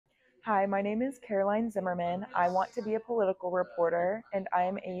Hi, my name is Caroline Zimmerman. I want to be a political reporter, and I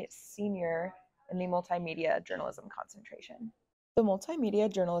am a senior in the multimedia journalism concentration. The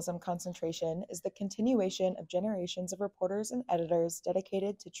multimedia journalism concentration is the continuation of generations of reporters and editors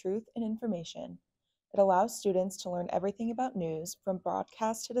dedicated to truth and information. It allows students to learn everything about news, from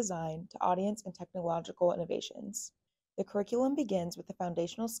broadcast to design to audience and technological innovations. The curriculum begins with the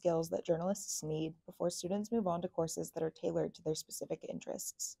foundational skills that journalists need before students move on to courses that are tailored to their specific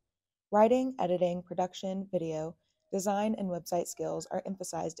interests. Writing, editing, production, video, design, and website skills are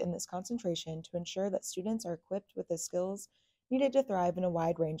emphasized in this concentration to ensure that students are equipped with the skills needed to thrive in a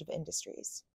wide range of industries.